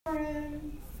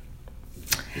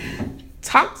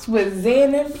Talks with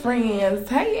Zen and Friends.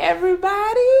 Hey,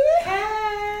 everybody.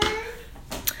 Hey.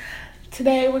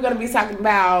 Today we're going to be talking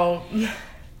about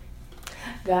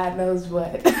God knows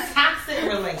what. Toxic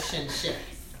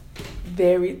relationships.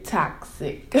 Very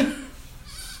toxic.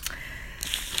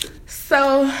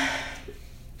 So,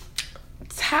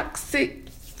 toxic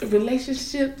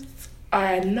relationships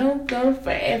are a no-go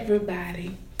for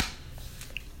everybody.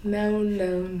 No.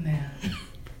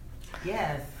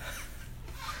 Yes.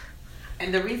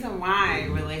 And the reason why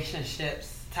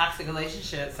toxic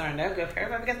relationships are no good for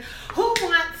everybody, because who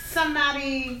wants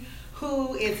somebody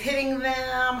who is hitting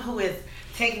them, who is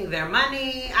taking their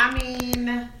money? I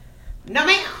mean, no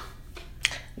ma'am.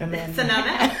 No, ma'am. It's a no.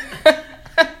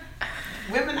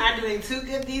 Women are doing too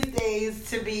good these days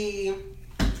to be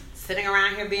sitting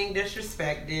around here being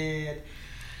disrespected.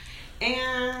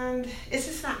 And it's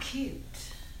just not cute.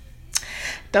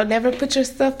 Don't ever put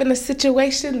yourself in a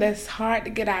situation that's hard to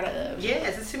get out of.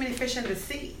 Yes, it's too many fish in the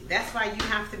sea. That's why you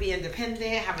have to be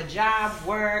independent, have a job,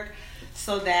 work,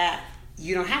 so that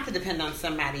you don't have to depend on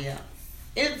somebody else.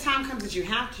 If the time comes that you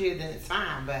have to, then it's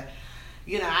fine. But,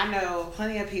 I know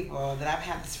plenty of people that I've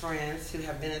had as friends who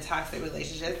have been in toxic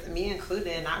relationships, me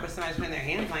included, not with somebody putting their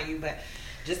hands on you, but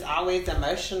just always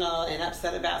emotional and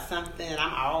upset about something. And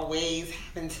I'm always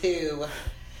having to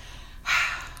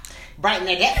brighten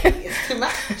their day. It's too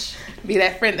much. Be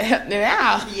that friend to help them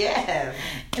out. Yeah.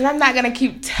 And I'm not going to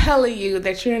keep telling you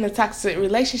that you're in a toxic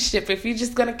relationship if you're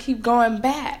just going to keep going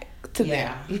back to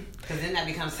them. Because then that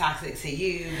becomes toxic to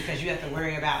you because you have to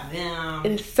worry about them.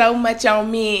 It's so much on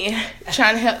me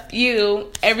trying to help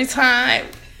you every time.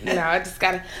 I just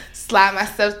got to slide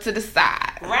myself to the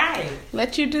side. Right.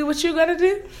 Let you do what you're going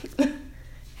to do.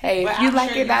 Hey, if you I'm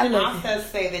like sure it, I love it. You can also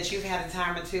say that you've had a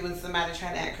time or two when somebody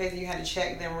tried to act crazy, you had to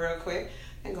check them real quick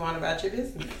and go on about your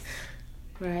business.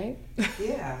 Right?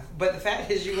 Yeah. But the fact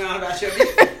is you went on about your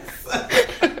business.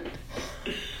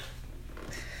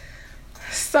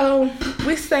 So,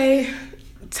 we say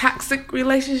toxic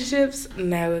relationships,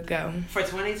 no-go. For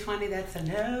 2020, that's a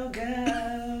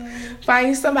no-go. Find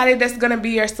you somebody that's going to be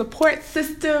your support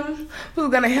system, who's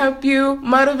going to help you,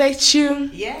 motivate you.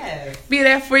 Yes. Be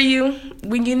there for you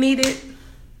when you need it.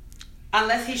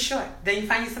 Unless he's short. Then you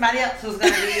find you somebody else who's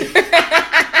going to be...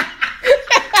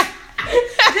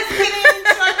 Just kidding.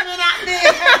 Short women out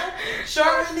there.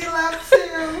 Short women need love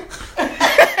too.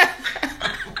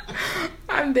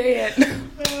 I'm dead.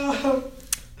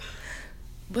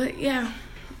 But yeah.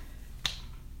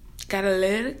 Gotta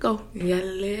let it go. You gotta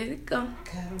let it go.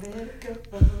 Gotta let it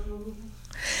go.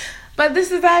 But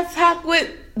this is our talk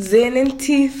with Zen and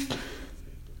Teeth.